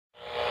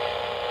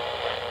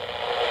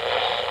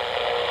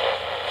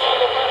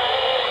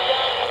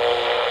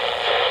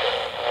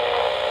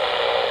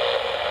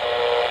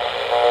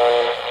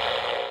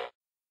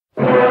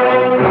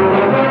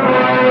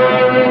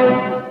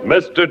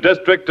Mr.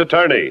 District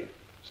Attorney,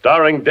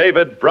 starring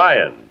David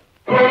Bryan.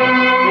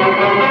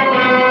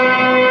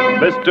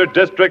 Mr.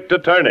 District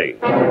Attorney,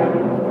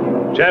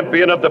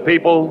 champion of the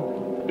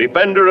people,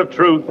 defender of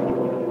truth,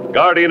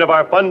 guardian of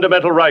our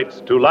fundamental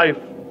rights to life,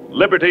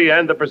 liberty,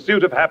 and the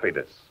pursuit of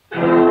happiness.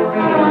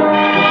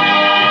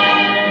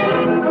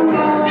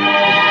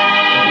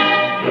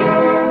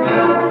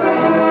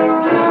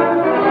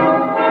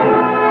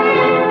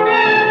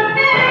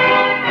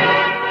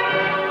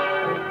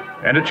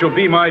 And it shall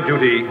be my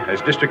duty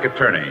as district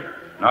attorney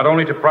not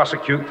only to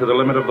prosecute to the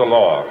limit of the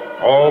law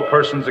all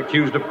persons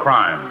accused of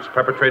crimes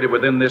perpetrated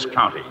within this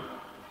county,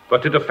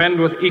 but to defend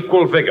with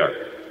equal vigor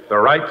the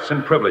rights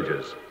and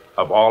privileges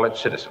of all its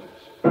citizens.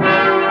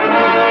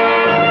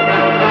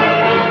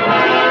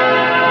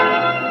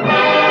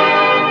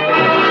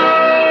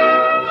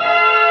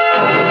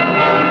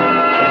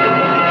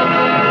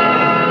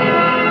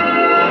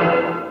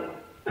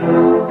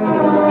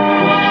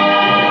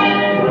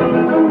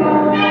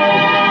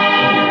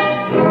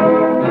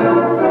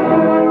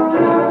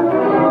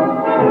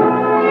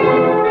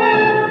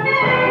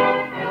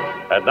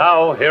 And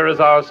now, here is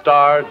our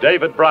star,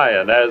 David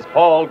Bryan, as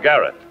Paul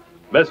Garrett,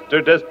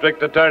 Mr.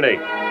 District Attorney.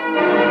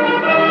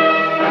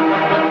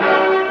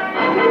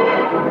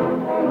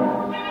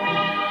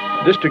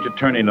 The district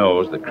attorney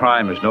knows that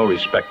crime is no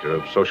respecter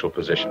of social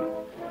position.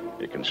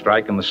 It can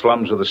strike in the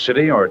slums of the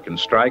city, or it can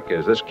strike,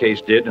 as this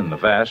case did, in the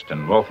vast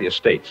and wealthy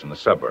estates in the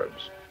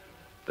suburbs.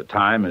 The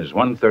time is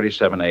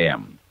 1:37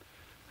 a.m.,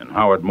 and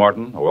Howard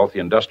Morton, a wealthy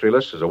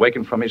industrialist, is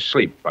awakened from his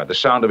sleep by the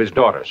sound of his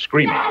daughter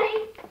screaming.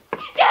 Daddy!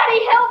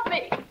 Daddy, help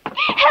me!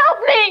 Help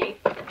me!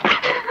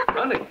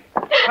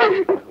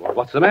 Honey, well,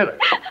 what's the matter?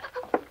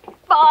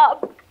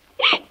 Bob.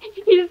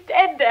 He's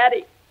dead,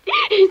 Daddy.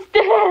 He's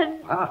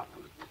dead. Wow.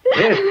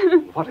 Dead?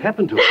 What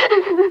happened to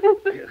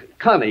him?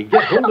 Connie,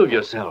 get hold of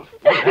yourself.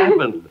 What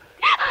happened?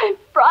 I'm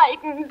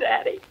frightened,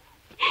 Daddy.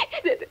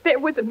 There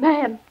was a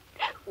man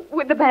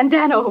with a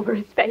bandana over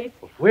his face.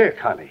 Where,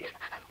 Connie?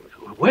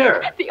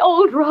 Where? The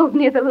old road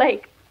near the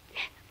lake.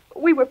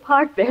 We were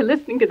parked there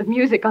listening to the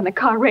music on the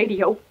car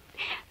radio.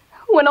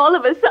 When all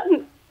of a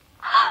sudden...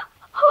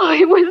 Oh,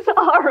 it was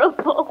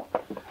horrible.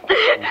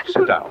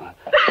 Sit down.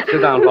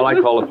 Sit down while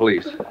I call the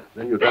police.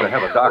 Then you'd better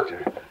have a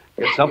doctor.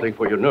 Get something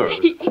for your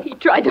nerves. He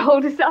tried to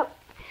hold us up.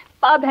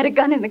 Bob had a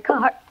gun in the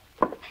car.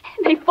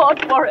 They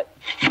fought for it.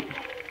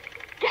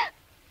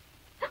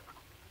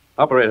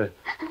 Operator,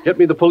 get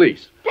me the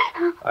police.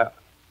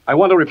 I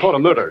want to report a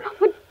murder.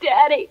 Oh,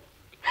 Daddy.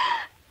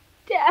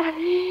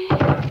 Daddy.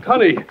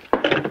 Connie!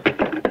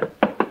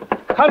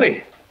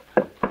 Connie!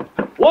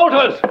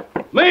 Walters!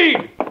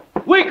 Meade!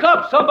 Wake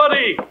up,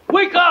 somebody!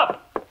 Wake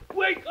up!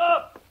 Wake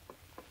up!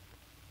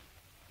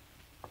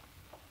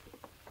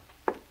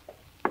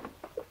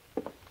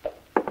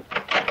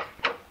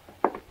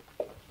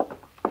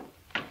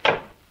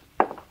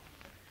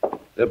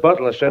 The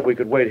butler said we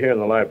could wait here in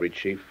the library,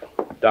 Chief.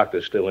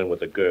 Doctor's still in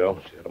with the girl.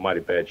 She had a mighty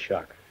bad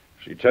shock.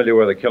 She tell you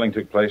where the killing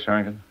took place,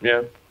 Harrington?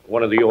 Yeah,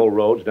 one of the old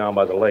roads down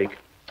by the lake,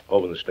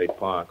 over in the state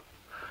park.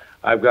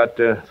 I've got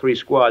 3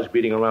 squads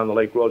beating around the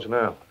lake roads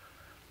now.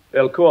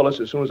 They'll call us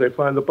as soon as they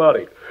find the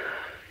body.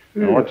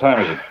 Now, what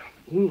time is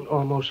it?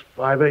 Almost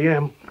 5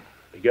 a.m.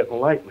 They're getting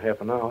light in half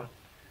an hour.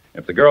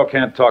 If the girl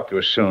can't talk to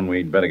us soon,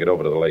 we'd better get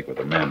over to the lake with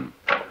the men.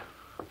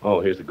 Oh,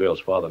 here's the girl's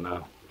father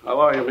now.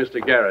 How are you,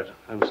 Mr. Garrett?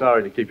 I'm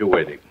sorry to keep you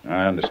waiting.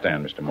 I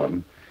understand, Mr.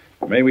 Morton.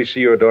 May we see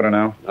your daughter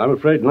now? I'm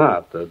afraid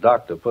not. The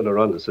doctor put her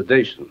under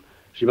sedation.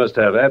 She must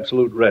have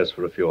absolute rest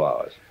for a few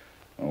hours.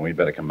 Well, we'd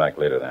better come back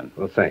later then.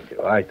 Well, thank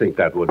you. I think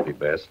that would be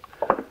best.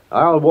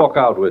 I'll walk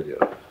out with you.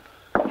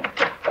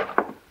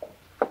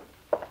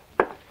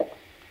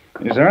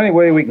 Is there any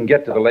way we can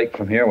get to the lake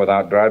from here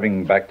without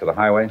driving back to the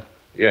highway?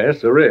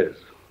 Yes, there is.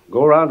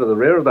 Go around to the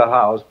rear of the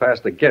house,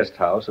 past the guest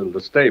house and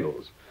the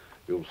stables.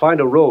 You'll find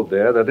a road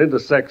there that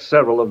intersects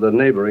several of the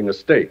neighboring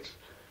estates.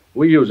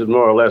 We use it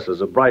more or less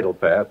as a bridle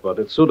path, but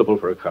it's suitable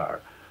for a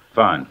car.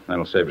 Fine.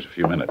 That'll save us a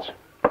few minutes.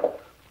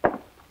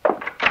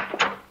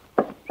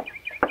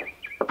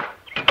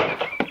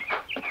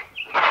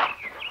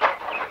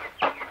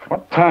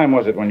 What time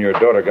was it when your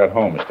daughter got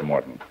home, Mr.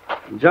 Morton?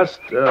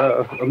 Just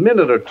a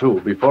minute or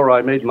two before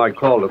I made my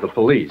call to the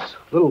police.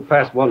 A little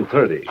past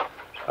 1:30.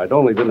 I'd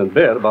only been in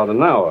bed about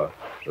an hour.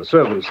 The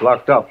servants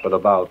locked up at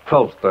about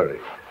 12:30.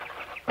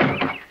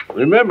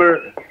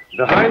 Remember,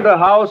 behind the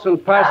house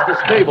and past the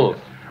stables.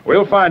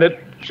 We'll find it.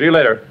 See you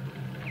later.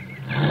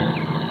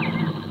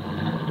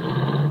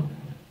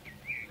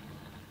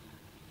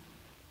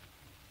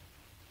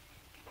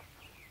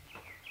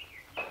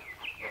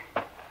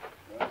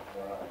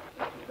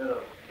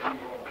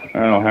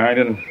 Well,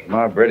 Harrington,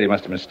 Bob Brady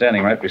must have been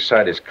standing right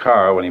beside his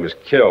car when he was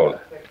killed.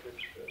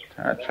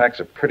 Tire tracks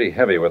are pretty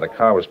heavy where the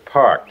car was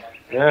parked.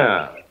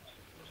 Yeah.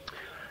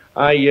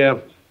 I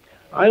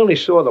only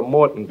saw the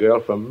Morton girl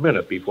for a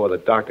minute before the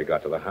doctor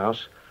got to the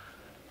house.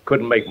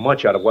 Couldn't make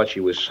much out of what she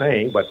was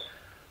saying, but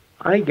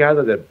I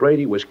gathered that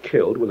Brady was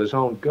killed with his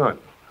own gun.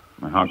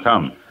 How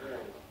come?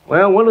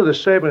 Well, one of the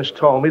servants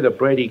told me that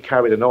Brady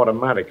carried an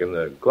automatic in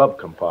the glove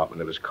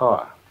compartment of his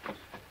car.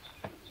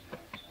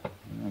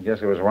 I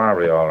guess it was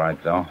robbery, all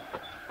right, though.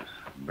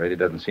 Brady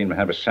doesn't seem to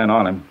have a cent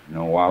on him.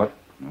 No wallet,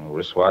 no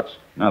wristwatch,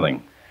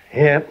 nothing.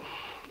 Yeah,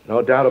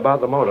 no doubt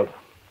about the motive.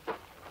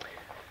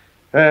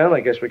 Well, I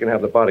guess we can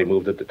have the body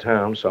moved into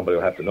town. Somebody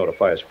will have to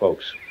notify his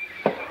folks.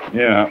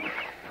 Yeah.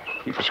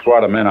 Keep a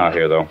squad of men out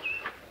here, though.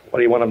 What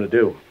do you want them to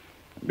do?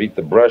 Beat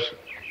the brush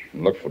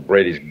and look for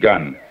Brady's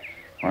gun.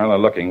 While they're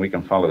looking, we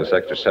can follow this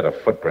extra set of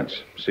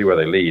footprints, see where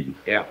they lead.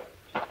 Yeah.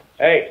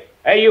 Hey,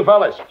 you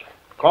fellas.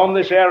 Comb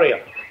this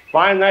area.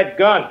 Find that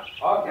gun.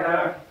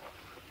 Okay.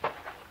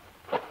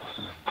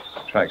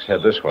 Tracks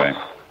head this way.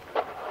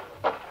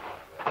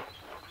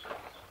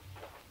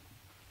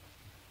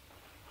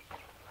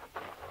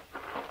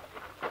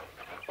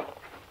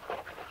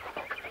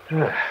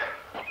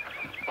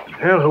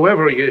 Well,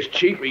 whoever he is,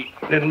 Chief, he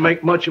didn't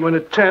make much of an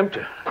attempt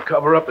to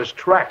cover up his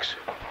tracks.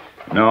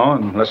 No,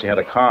 unless he had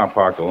a car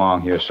parked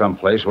along here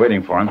someplace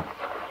waiting for him.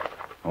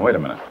 Oh, wait a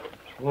minute.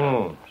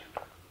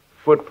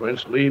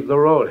 Footprints leave the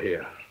road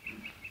here.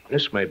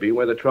 This may be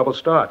where the trouble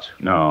starts.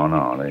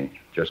 No, they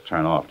just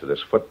turn off to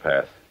this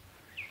footpath.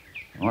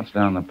 What's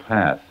down the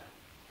path?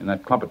 In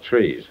that clump of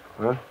trees.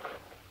 Huh?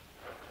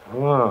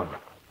 Oh.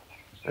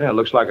 Yeah, it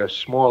looks like a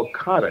small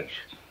cottage.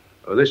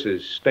 Oh, this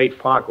is State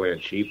Parkland,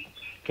 Chief.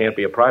 Can't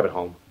be a private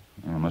home.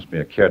 Well, it must be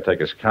a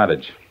caretaker's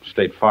cottage.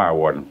 State fire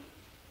warden.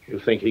 You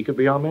think he could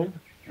be our man?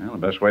 Well, the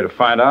best way to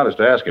find out is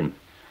to ask him.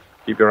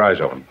 Keep your eyes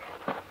open.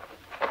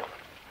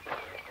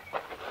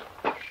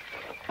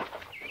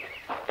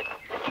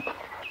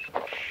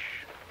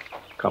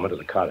 Coming to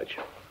the cottage.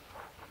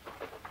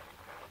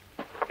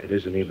 It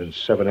isn't even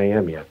 7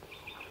 a.m. yet.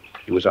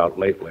 He was out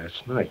late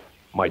last night.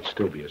 Might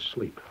still be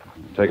asleep.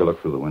 Take a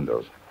look through the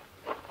windows.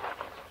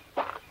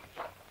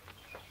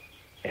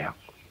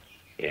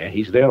 Yeah,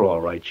 he's there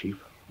all right, Chief.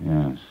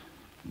 Yes.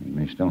 He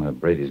may still have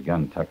Brady's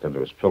gun tucked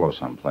under his pillow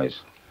someplace.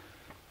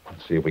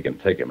 Let's see if we can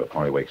take him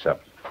before he wakes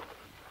up.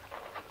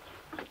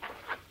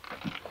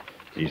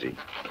 Easy.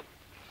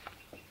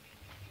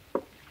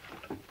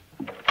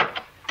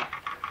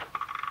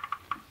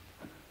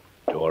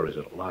 Door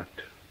isn't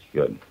locked.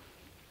 Good.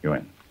 You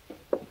in.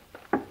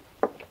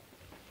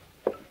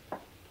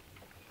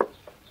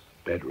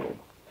 Bedroom.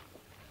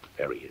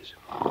 There he is.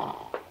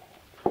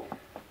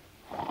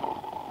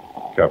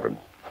 Covered.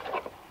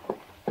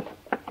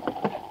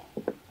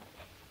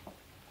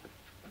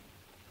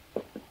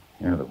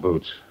 Here are the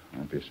boots.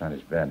 Right beside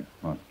his bed.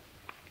 Look.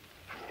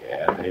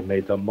 Yeah, they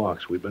made the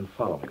marks we've been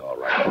following, all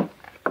right.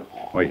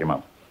 Wake him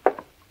up.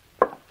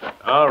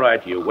 All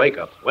right, you. Wake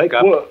up. Wake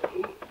up.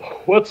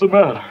 What's the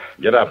matter?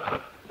 Get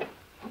up.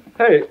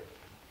 Hey,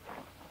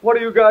 what are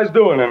you guys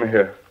doing in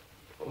here?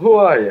 Who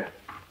are you?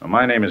 Well,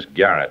 my name is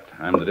Garrett.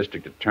 I'm the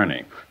district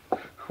attorney.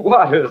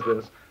 What is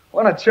this?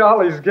 One of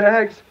Charlie's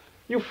gags?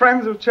 You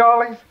friends of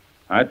Charlie's?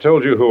 I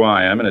told you who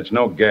I am, and it's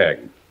no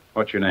gag.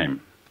 What's your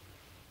name?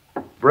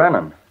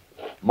 Brennan.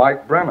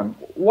 Mike Brennan.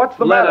 What's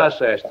the Let matter?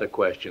 us ask the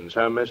questions,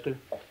 huh, mister?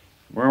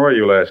 Where were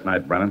you last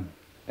night, Brennan?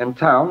 In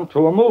town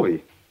to a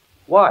movie.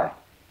 Why?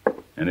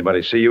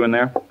 Anybody see you in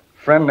there?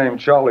 Friend named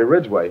Charlie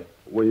Ridgway.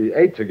 We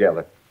ate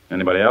together.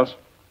 Anybody else?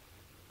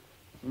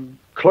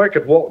 Clerk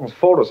at Walton's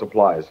Photo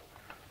Supplies.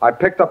 I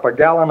picked up a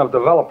gallon of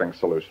developing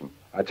solution.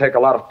 I take a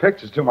lot of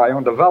pictures to my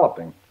own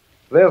developing.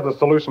 There's the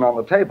solution on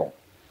the table.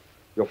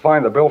 You'll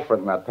find the bill for it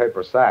in that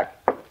paper sack.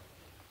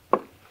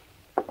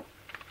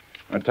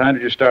 What time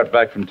did you start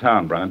back from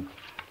town, Brennan?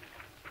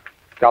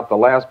 Got the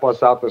last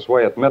bus out this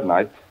way at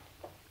midnight.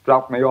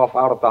 Dropped me off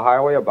out at the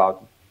highway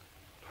about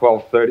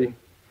 12:30.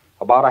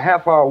 About a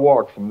half-hour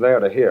walk from there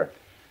to here.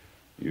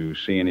 You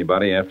see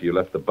anybody after you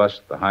left the bus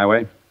at the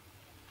highway?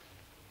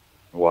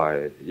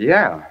 Why,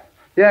 yeah.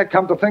 Yeah,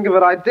 come to think of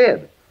it, I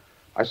did.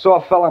 I saw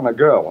a fella and a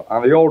girl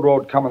on the old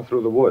road coming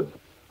through the woods.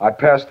 I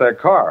passed their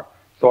car.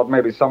 Thought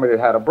maybe somebody had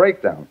had a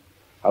breakdown.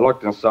 I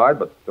looked inside,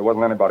 but there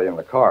wasn't anybody in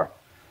the car.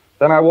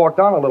 Then I walked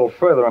on a little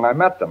further, and I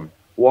met them,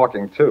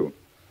 walking too.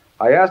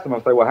 I asked them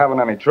if they were having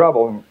any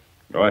trouble, and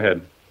Go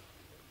ahead.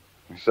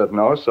 they said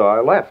no, so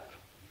I left.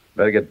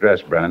 Better get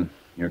dressed, Brennan.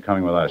 You're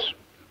coming with us.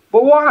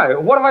 But why?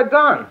 What have I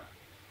done?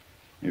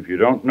 If you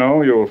don't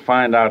know, you'll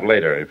find out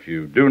later. If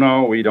you do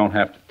know, we don't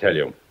have to tell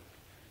you.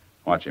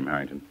 Watch him,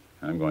 Harrington.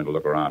 I'm going to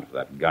look around for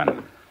that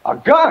gun. A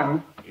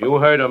gun? You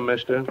heard him,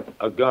 mister.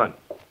 A gun.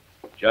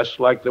 Just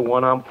like the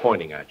one I'm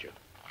pointing at you.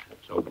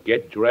 So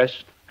get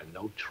dressed and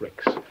no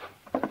tricks.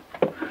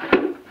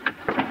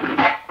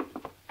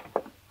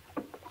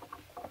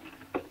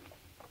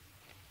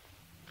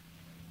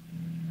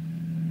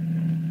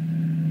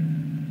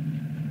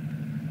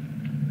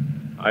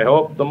 I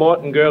hope the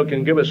Morton girl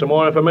can give us some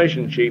more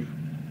information, Chief.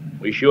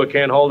 We sure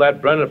can't hold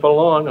that Brennan for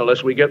long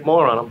unless we get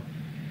more on him.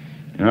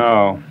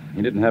 No,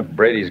 he didn't have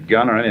Brady's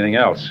gun or anything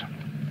else.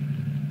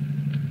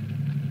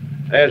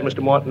 There's Mr.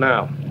 Morton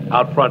now,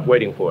 out front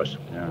waiting for us.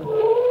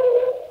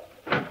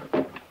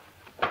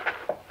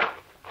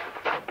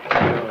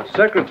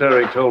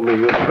 Secretary told me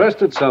you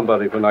arrested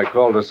somebody when I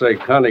called to say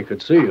Connie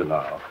could see you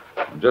now.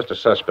 Just a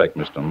suspect,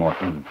 Mr.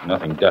 Morton.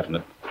 Nothing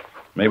definite.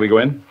 May we go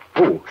in?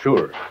 Oh,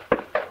 sure.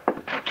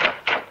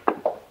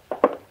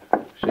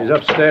 See She's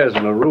upstairs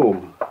in her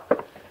room.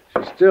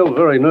 She's still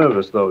very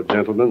nervous, though,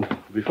 gentlemen.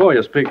 Before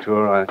you speak to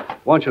her, I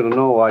want you to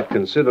know I'd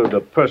consider it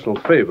a personal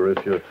favor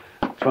if you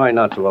try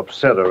not to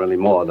upset her any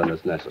more than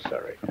is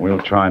necessary.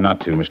 We'll try not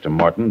to, Mr.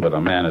 Morton, but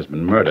a man has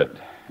been murdered,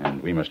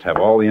 and we must have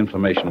all the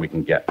information we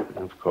can get.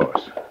 Of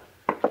course.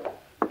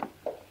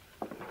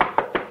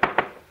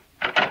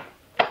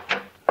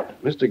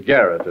 Mr.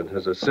 Garrett and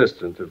his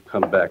assistant have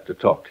come back to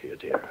talk to you,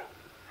 dear.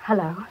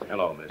 Hello.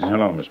 Hello, miss.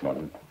 Hello, Miss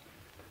Morton.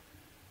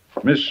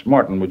 Miss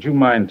Morton, would you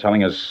mind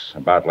telling us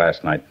about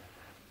last night?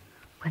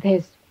 Well,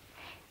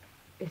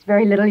 there's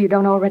very little you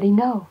don't already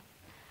know.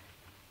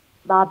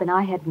 Bob and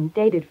I hadn't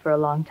dated for a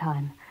long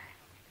time.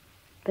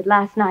 But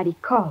last night he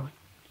called,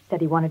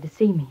 said he wanted to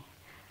see me.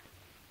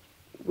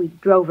 We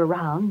drove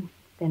around,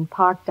 then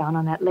parked down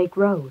on that lake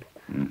road.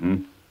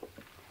 Mm-hmm.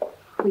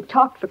 We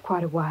talked for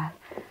quite a while.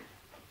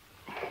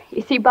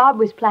 You see, Bob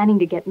was planning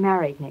to get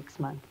married next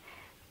month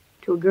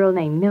to a girl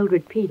named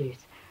Mildred Peters.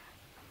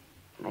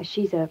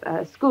 She's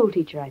a school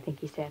teacher, I think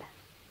he said.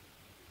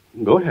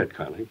 Go ahead,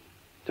 Connie.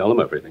 Tell them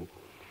everything.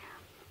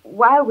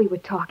 While we were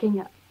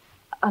talking,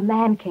 a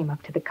man came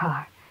up to the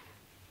car.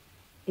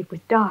 It was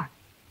dark.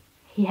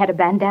 He had a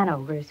bandana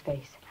over his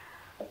face.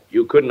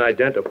 You couldn't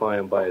identify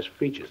him by his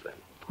features, then?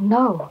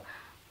 No.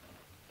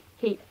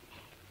 He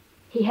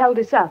held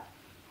us up,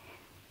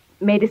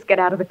 made us get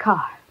out of the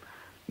car.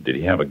 Did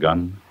he have a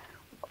gun?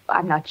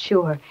 I'm not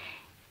sure.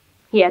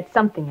 He had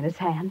something in his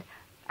hand.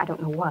 I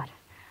don't know what.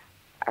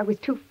 I was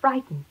too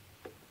frightened.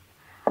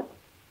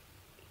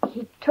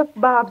 He took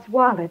Bob's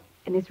wallet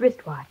and his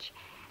wristwatch.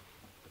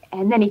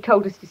 And then he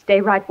told us to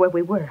stay right where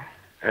we were.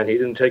 And he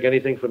didn't take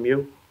anything from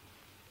you?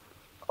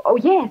 Oh,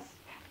 yes.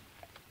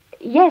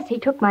 Yes, he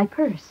took my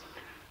purse.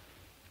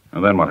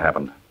 And then what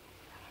happened?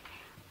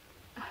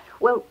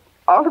 Well,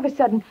 all of a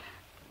sudden,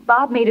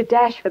 Bob made a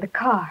dash for the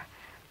car.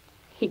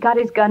 He got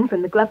his gun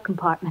from the glove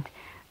compartment.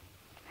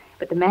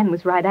 But the man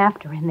was right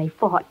after him. They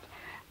fought.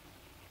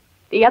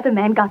 The other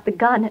man got the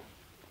gun.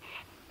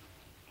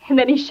 And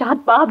then he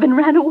shot Bob and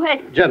ran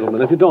away.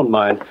 Gentlemen, if you don't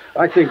mind,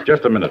 I think...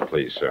 Just a minute,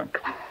 please, sir.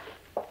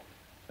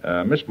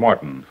 Miss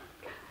Morton,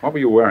 what were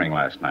you wearing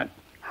last night?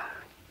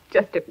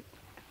 Just a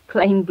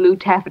plain blue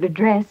taffeta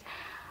dress.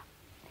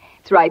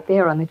 It's right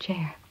there on the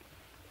chair.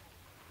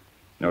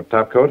 No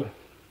topcoat?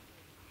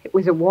 It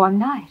was a warm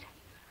night.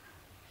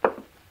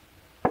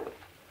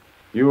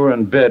 You were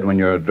in bed when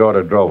your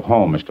daughter drove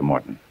home, Mr.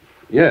 Morton.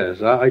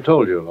 Yes, I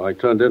told you. I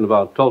turned in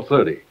about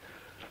 12:30.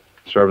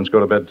 Servants go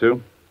to bed,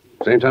 too?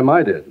 Same time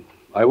I did.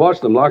 I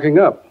watched them locking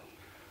up.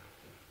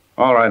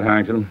 All right,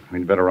 Harrington.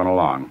 We'd better run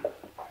along.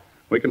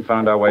 We can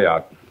find our way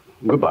out.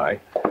 Goodbye.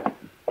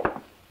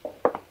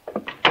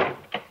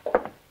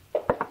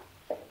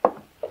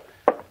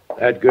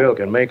 That girl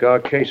can make our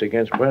case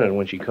against Brennan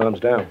when she calms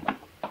down.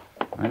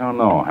 I don't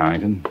know,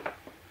 Harrington.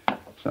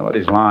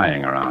 Somebody's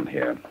lying around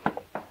here.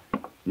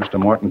 Mr.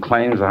 Morton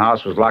claims the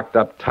house was locked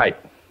up tight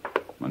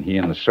when he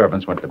and the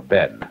servants went to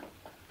bed.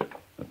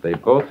 But they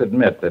both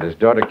admit that his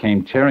daughter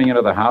came tearing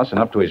into the house and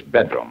up to his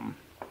bedroom.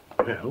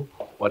 Well,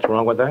 what's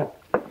wrong with that?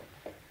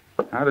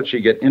 How did she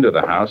get into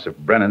the house if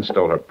Brennan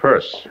stole her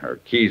purse? Her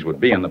keys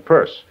would be in the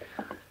purse.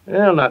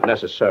 Well, not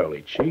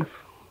necessarily, Chief.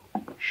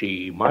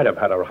 She might have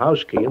had her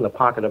house key in the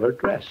pocket of her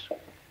dress.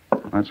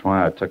 That's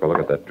why I took a look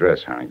at that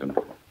dress, Harrington.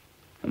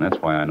 And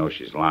that's why I know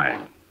she's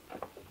lying.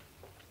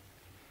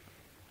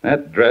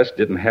 That dress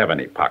didn't have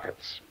any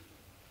pockets.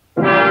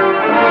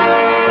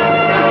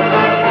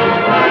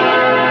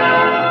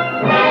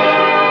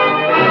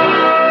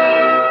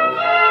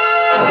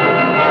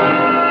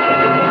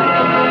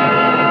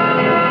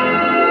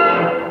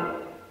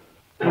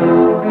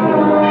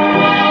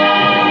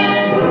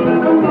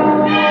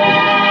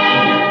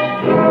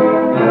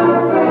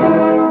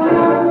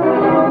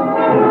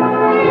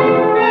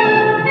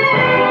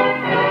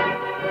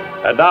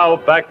 And now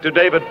back to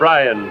David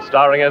Bryan,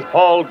 starring as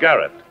Paul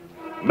Garrett,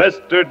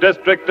 Mr.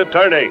 District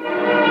Attorney.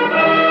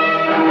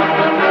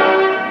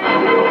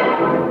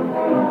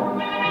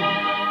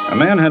 A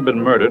man had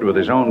been murdered with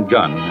his own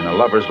gun in a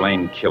Lover's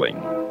Lane killing.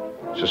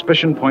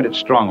 Suspicion pointed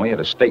strongly at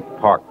a state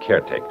park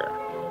caretaker.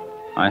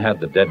 I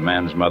had the dead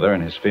man's mother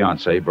and his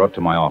fiancée brought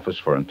to my office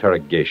for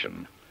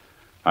interrogation.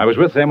 I was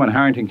with them when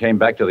Harrington came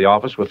back to the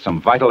office with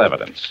some vital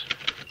evidence.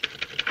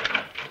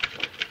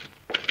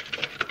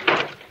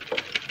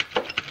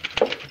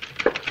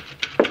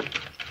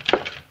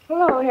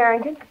 Hello,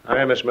 Harrington.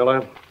 Hi, Miss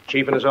Miller.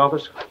 Chief in his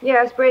office?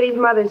 Yes, Brady's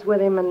mother's with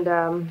him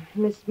and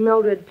Miss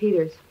Mildred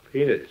Peters.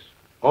 Peters.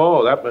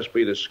 Oh, that must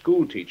be the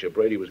school teacher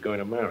Brady was going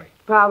to marry.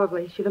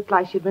 Probably. She looked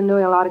like she'd been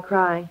doing a lot of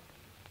crying.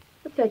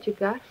 What's that you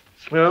got?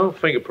 Well,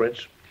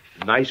 fingerprints.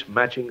 Nice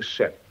matching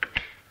set.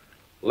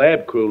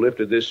 Lab crew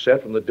lifted this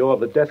set from the door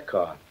of the death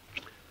car.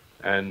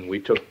 And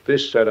we took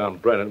this set on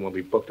Brennan when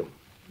we booked him.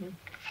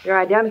 You're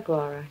identical,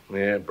 all right.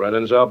 Yeah,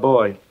 Brennan's our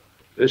boy.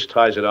 This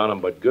ties it on him,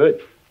 but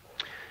good.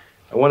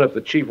 I wonder if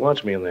the chief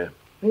wants me in there.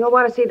 You'll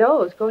want to see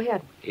those. Go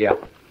ahead. Yeah.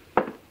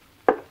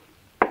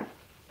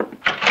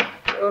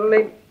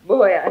 Only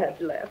boy I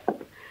had left.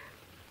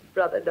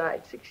 Brother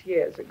died 6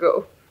 years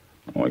ago.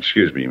 Oh,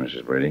 excuse me,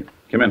 Mrs. Brady.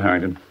 Come in,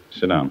 Harrington.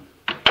 Sit down.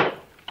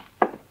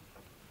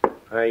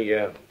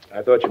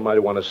 I thought you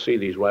might want to see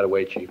these right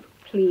away, Chief.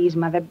 Please,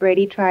 Mother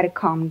Brady, try to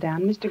calm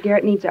down. Mr.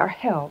 Garrett needs our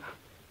help.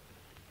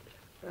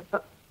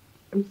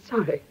 I'm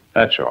sorry.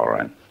 That's all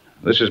right.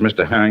 This is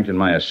Mr. Harrington,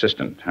 my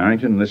assistant.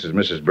 Harrington, this is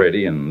Mrs.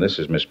 Brady, and this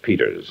is Miss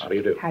Peters. How do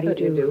you do? How do you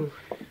do?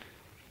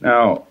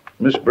 Now,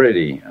 Miss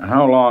Brady,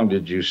 how long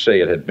did you say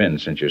it had been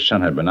since your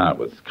son had been out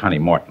with Connie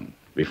Morton?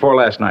 Before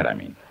last night, I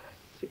mean.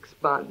 6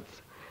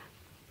 months.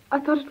 I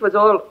thought it was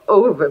all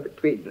over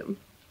between them.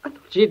 I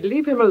thought she'd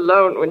leave him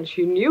alone when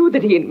she knew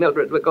that he and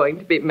Mildred were going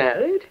to be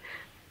married.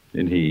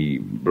 Did he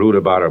brood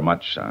about her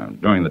much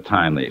during the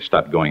time they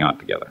stopped going out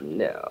together?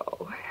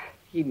 No.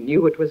 He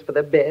knew it was for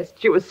the best.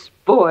 She was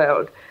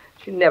spoiled.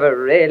 She never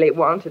really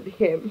wanted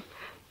him.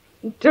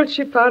 Until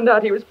she found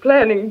out he was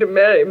planning to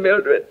marry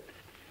Mildred.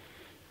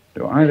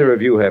 Do either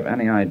of you have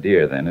any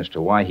idea, then, as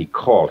to why he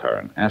called her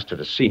and asked her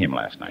to see him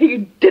last night? He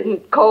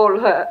didn't call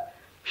her.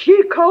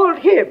 She called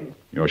him.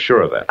 You're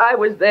sure of that? I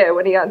was there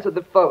when he answered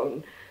the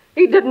phone.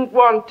 He didn't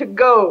want to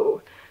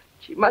go.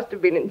 She must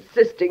have been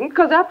insisting,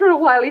 because after a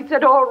while he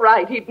said all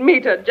right, he'd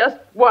meet her just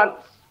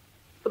once.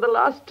 For the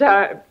last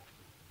time.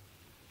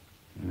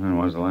 It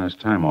was the last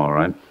time, all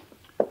right.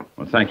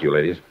 Well, thank you,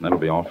 ladies. That'll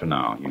be all for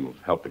now. You've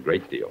helped a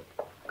great deal.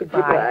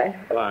 Goodbye.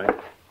 Bye.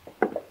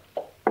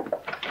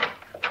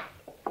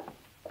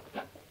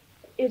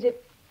 Is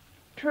it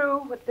true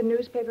what the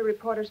newspaper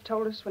reporters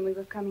told us when we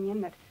were coming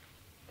in,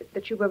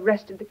 that you've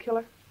arrested the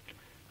killer?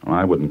 Well,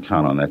 I wouldn't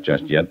count on that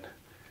just yet.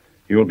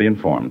 You will be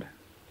informed.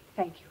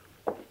 Thank you.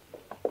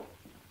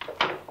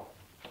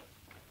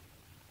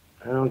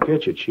 I don't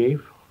get you,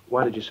 Chief.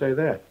 Why did you say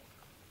that?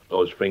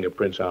 Those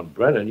fingerprints on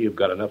Brennan, you've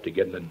got enough to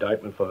get an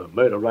indictment for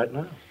murder right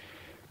now.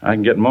 I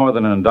can get more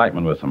than an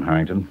indictment with them,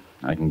 Harrington.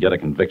 I can get a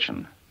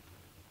conviction.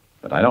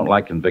 But I don't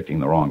like convicting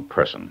the wrong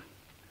person.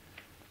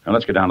 Now,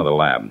 let's go down to the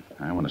lab.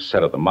 I want to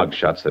set up the mug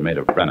shots they made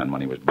of Brennan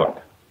when he was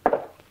booked.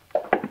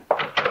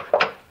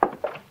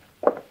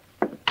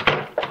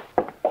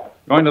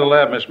 Going to the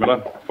lab, Miss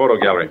Miller. Photo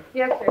gallery.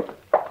 Yes,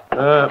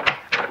 sir.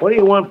 What do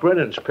you want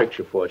Brennan's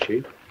picture for,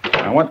 Chief?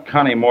 I want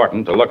Connie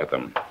Morton to look at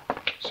them.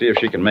 See if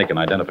she can make an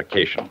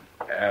identification.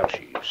 Well,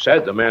 she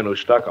said the man who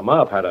stuck him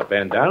up had a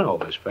bandana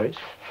over his face.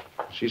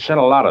 She said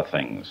a lot of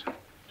things.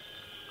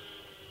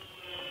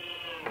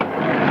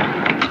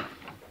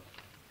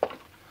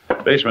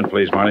 Basement,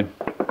 please, Marty.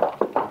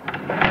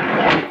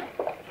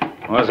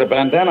 Was a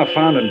bandana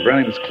found in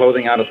Brennan's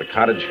clothing out at the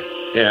cottage?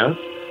 Yeah.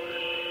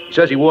 He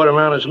says he wore it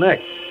around his neck.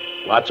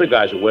 Lots of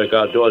guys who work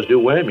outdoors do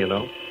wear him, you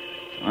know.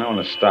 I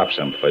want to stop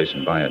someplace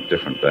and buy a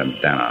different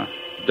bandana.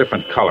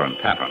 Different color and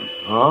pattern.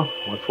 Oh?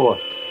 What for?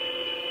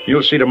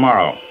 You'll see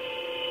tomorrow.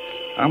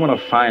 I want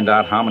to find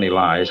out how many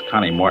lies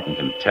Connie Morton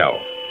can tell.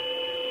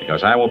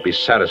 Because I won't be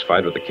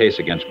satisfied with the case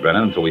against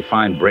Brennan until we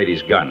find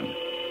Brady's gun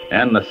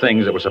and the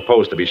things that were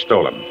supposed to be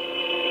stolen.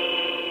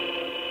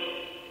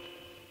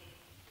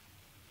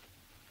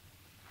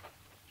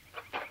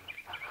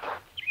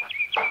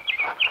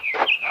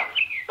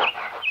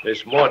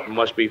 Miss Morton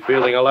must be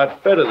feeling a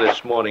lot better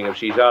this morning if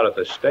she's out at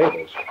the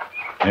stables.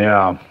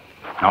 Yeah,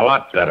 a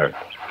lot better.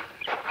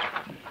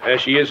 There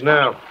she is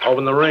now, over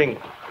in the ring.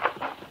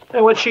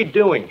 Hey, what's she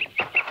doing?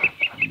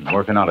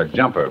 Working out a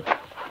jumper.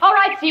 All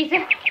right,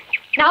 Caesar.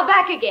 Now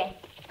back again.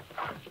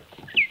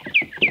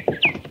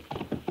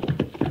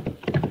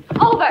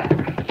 Over.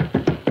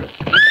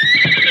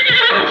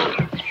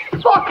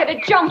 Walk at a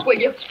jump, will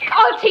you?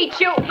 I'll teach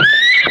you.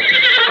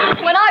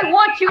 When I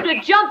want you to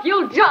jump,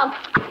 you'll jump.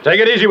 Take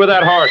it easy with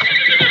that horse.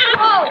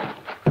 Oh.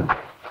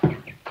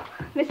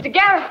 Mr.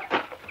 Garrett.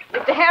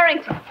 Mr.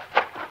 Harrington.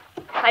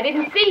 I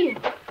didn't see you.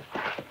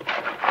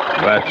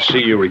 Glad to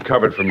see you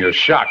recovered from your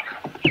shock.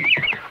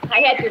 I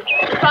had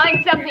to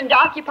find something to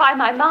occupy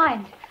my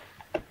mind.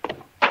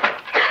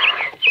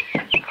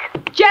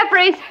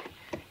 Jeffries,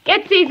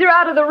 get Caesar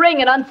out of the ring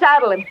and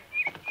unsaddle him.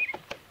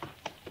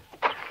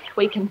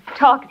 We can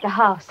talk at the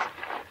house.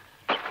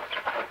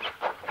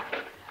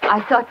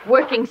 I thought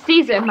working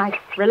Caesar might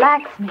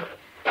relax me.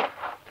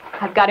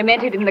 I've got him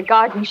entered in the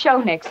garden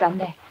show next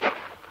Sunday.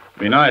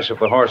 Be nice if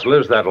the horse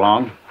lives that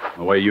long,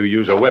 the way you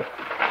use a whip.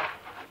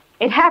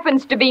 It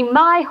happens to be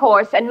my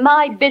horse and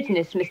my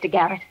business, Mr.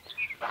 Garrett.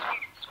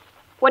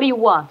 What do you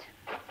want?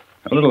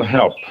 A little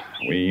help.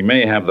 We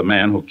may have the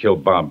man who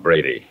killed Bob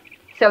Brady.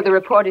 So the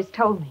reporters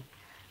told me.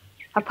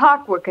 A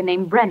park worker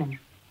named Brennan.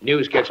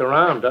 News gets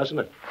around, doesn't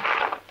it?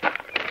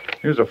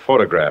 Here's a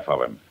photograph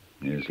of him.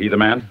 Is he the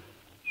man?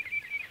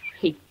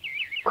 He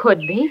could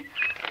be.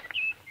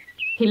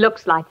 He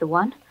looks like the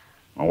one.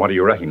 Well, what do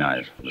you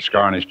recognize? The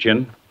scar on his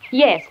chin?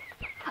 Yes.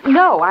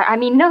 No, I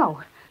mean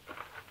no.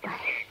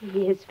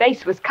 His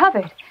face was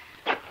covered.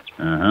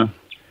 Uh-huh.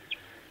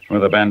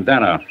 With a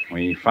bandana,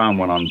 we found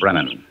one on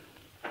Brennan.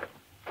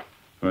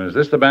 Was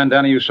this the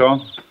bandana you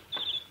saw?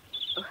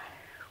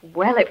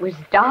 Well, it was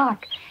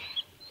dark.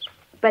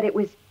 But it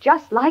was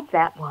just like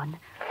that one.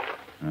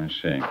 I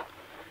see.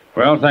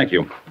 Well, thank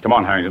you. Come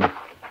on, Harrington.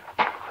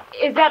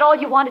 Is that all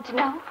you wanted to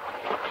know?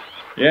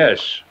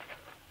 Yes.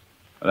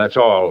 That's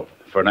all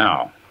for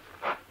now.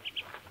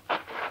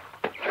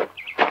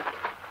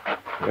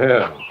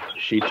 Well,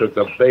 she took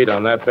the bait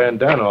on that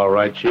bandana, all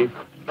right, Chief.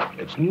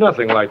 It's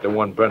nothing like the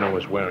one Brennan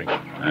was wearing.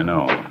 I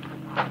know.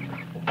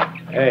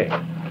 Hey,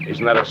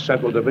 isn't that a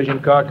Central Division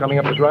car coming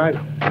up the drive?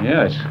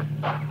 Yes.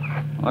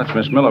 Well, that's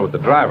Miss Miller with the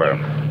driver.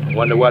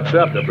 Wonder what's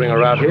up to bring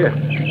her out here.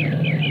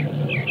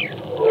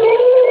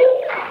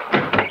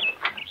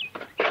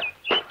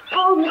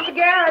 Oh, Mr.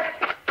 Garrett.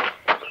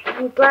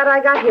 I'm glad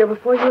I got here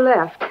before you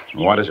left.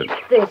 What is it?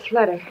 This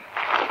letter.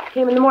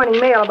 Came in the morning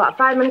mail about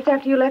 5 minutes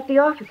after you left the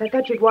office. I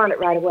thought you'd want it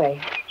right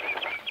away.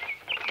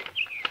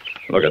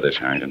 Look at this,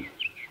 Harrington.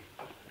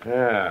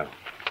 Ah,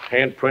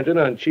 hand-printed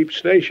on cheap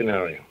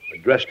stationery.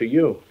 Addressed to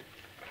you.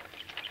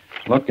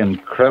 Look in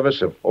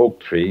crevice of oak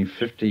tree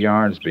 50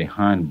 yards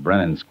behind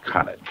Brennan's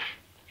cottage.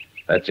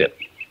 That's it.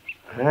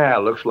 Ah,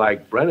 looks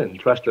like Brennan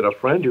trusted a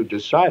friend who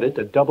decided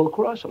to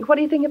double-cross him. What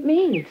do you think it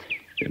means?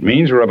 It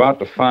means we're about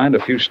to find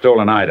a few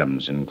stolen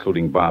items,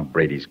 including Bob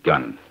Brady's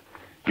gun.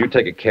 You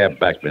take a cab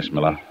back, Miss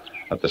Miller.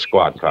 Let the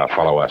squad car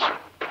follow us.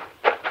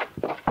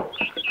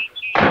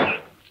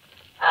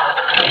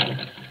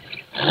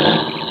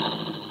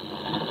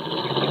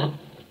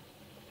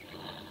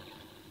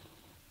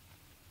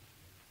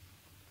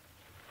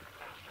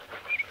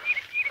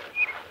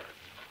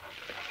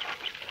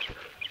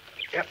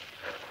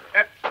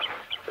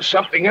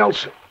 Something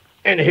else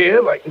in here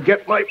if I can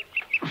get my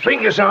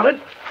fingers on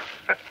it.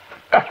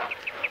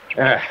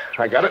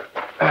 I got it.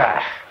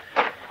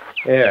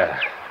 Yeah.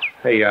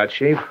 Hey,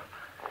 Chief.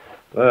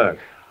 Look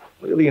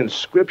at the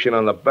inscription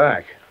on the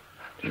back.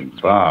 To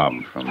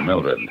Bob from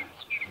Mildred.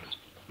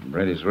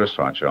 Brady's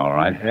wristwatch, all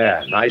right.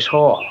 Yeah, nice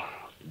haul.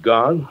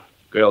 Gone,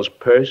 girl's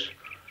purse,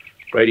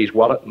 Brady's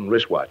wallet and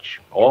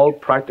wristwatch. All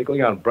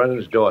practically on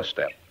Brennan's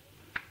doorstep.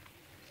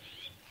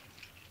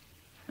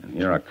 And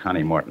here are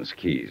Connie Morton's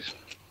keys.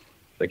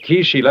 The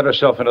keys she let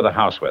herself into the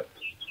house with.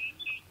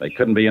 They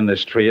couldn't be in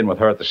this tree and with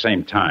her at the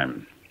same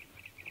time.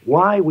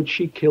 Why would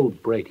she kill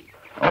Brady?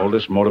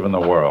 Oldest motive in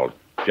the world.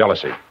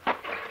 Jealousy.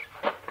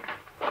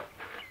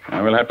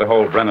 Now, we'll have to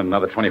hold Brennan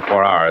another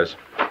 24 hours.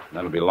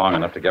 That'll be long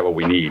enough to get what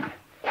we need.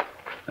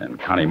 Then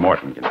Connie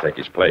Morton can take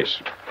his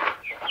place.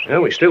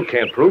 Well, we still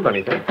can't prove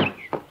anything.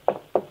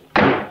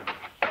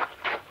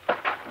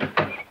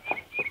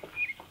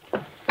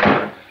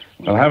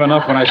 We'll have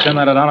enough when I send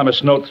that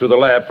anonymous note through the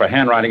lab for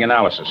handwriting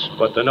analysis.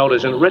 But the note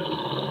isn't written.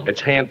 It's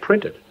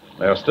hand-printed.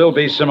 There'll still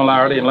be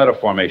similarity in letter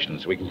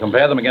formations. We can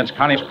compare them against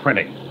Connie's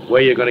printing.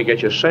 Where are you going to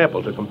get your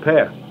sample to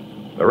compare?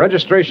 The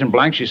registration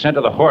blank she sent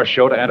to the horse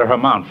show to enter her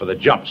mount for the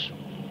jumps.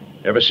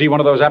 Ever see one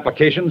of those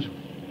applications?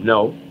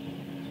 No.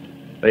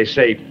 They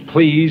say,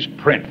 please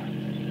print.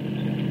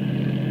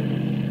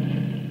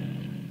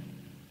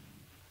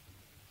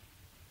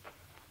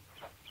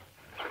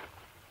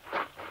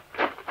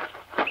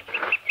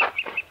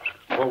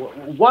 Well,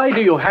 why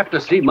do you have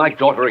to see my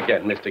daughter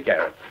again, Mr.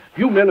 Garrett?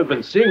 You men have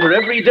been seeing her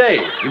every day.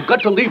 You've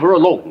got to leave her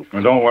alone.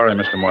 Well, don't worry,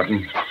 Mr.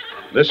 Morton.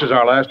 This is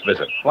our last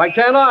visit. Why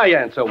can't I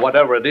answer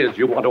whatever it is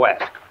you want to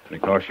ask?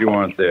 Because you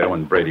weren't there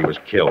when Brady was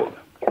killed.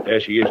 There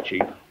she is,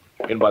 Chief.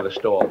 In by the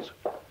stalls.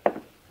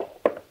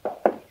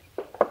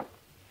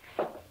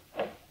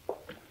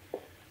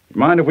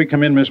 Mind if we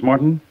come in, Miss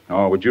Morton?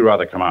 Or would you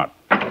rather come out?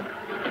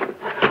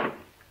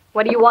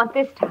 What do you want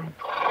this time?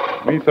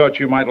 We thought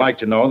you might like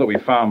to know that we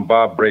found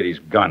Bob Brady's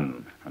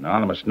gun. An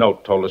anonymous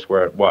note told us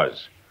where it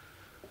was.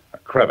 A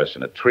crevice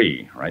in a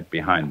tree right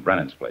behind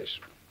Brennan's place.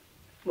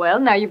 Well,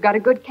 now you've got a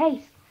good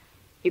case.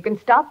 You can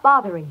stop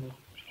bothering me.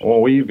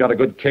 Oh, we've got a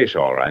good case,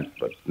 all right,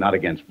 but not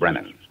against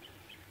Brennan.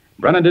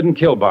 Brennan didn't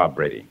kill Bob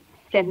Brady.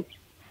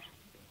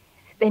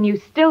 Then you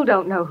still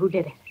don't know who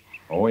did it.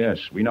 Oh,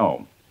 yes, we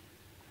know.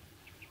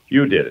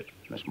 You did it,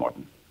 Miss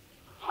Morton.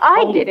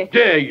 I did it. How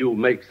dare you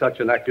make such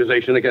an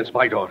accusation against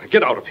my daughter?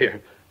 Get out of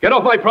here. Get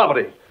off my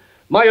property.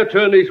 My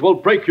attorneys will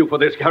break you for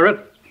this, Garrett.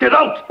 Get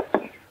out!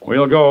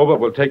 We'll go, but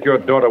we'll take your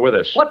daughter with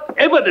us. What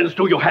evidence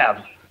do you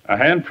have? A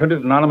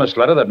hand-printed anonymous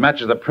letter that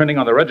matches the printing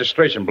on the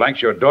registration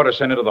blanks your daughter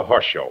sent into the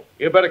horse show.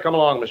 You better come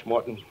along, Miss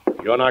Morton.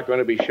 You're not going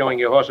to be showing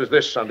your horses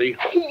this Sunday.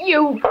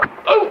 You.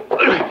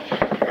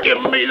 Oh,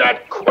 give me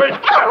that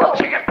quirt.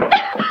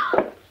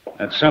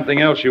 That's something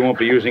else you won't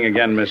be using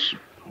again, Miss...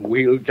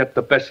 We'll get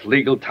the best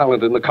legal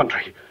talent in the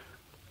country.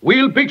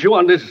 We'll beat you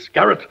on this,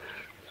 Garrett.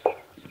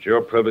 It's your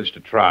privilege to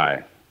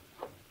try.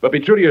 But be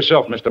true to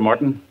yourself, Mr.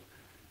 Morton.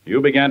 You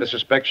began to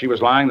suspect she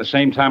was lying the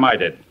same time I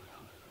did.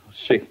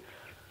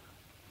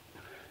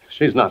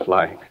 She's not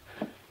lying.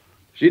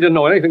 She didn't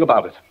know anything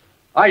about it.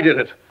 I did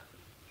it.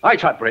 I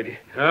shot Brady.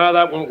 No,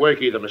 that won't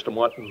work either, Mr.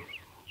 Morton.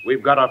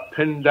 We've got her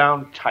pinned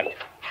down tight.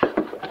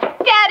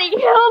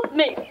 Daddy, help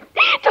me.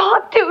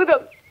 Talk to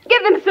them.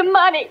 Give them some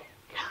money.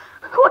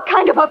 What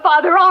kind of a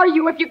father are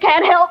you if you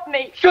can't help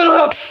me? Shut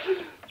up!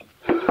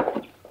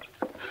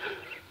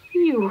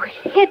 You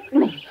hit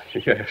me.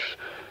 Yes.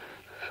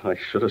 I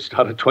should have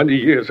started 20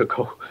 years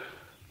ago,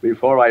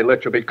 before I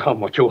let you become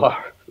what you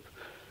are.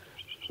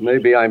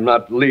 Maybe I'm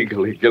not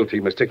legally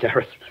guilty, Mr.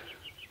 Garrett,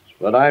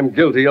 but I'm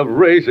guilty of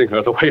raising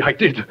her the way I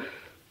did.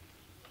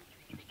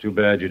 It's Too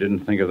bad you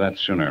didn't think of that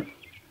sooner.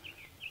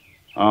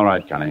 All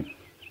right, Connie.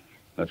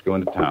 Let's go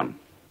into town.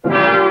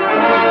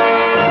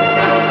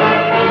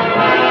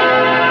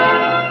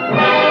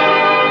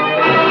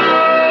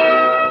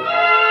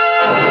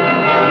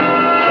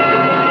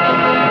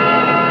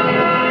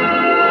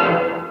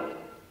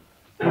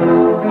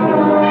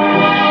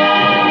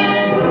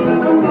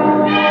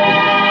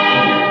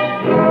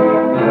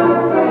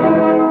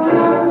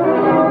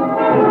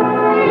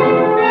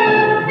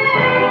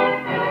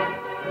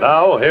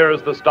 Now,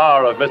 here's the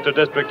star of Mr.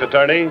 District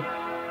Attorney,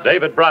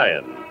 David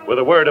Bryan, with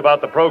a word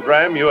about the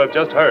program you have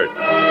just heard.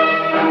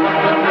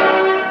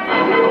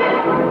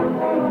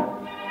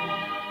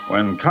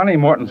 When Connie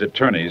Morton's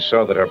attorneys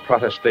saw that her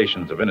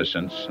protestations of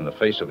innocence in the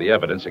face of the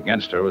evidence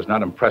against her was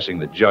not impressing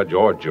the judge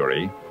or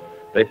jury,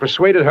 they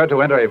persuaded her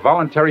to enter a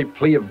voluntary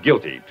plea of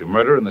guilty to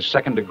murder in the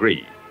second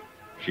degree.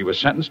 She was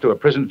sentenced to a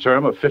prison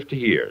term of 50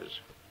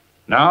 years.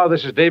 Now,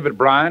 this is David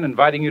Bryan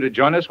inviting you to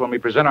join us when we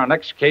present our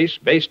next case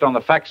based on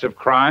the facts of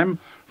crime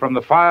from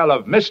the file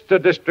of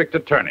Mr. District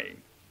Attorney.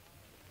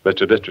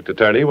 Mr. District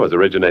Attorney was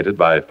originated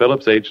by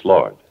Phillips H.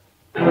 Lord.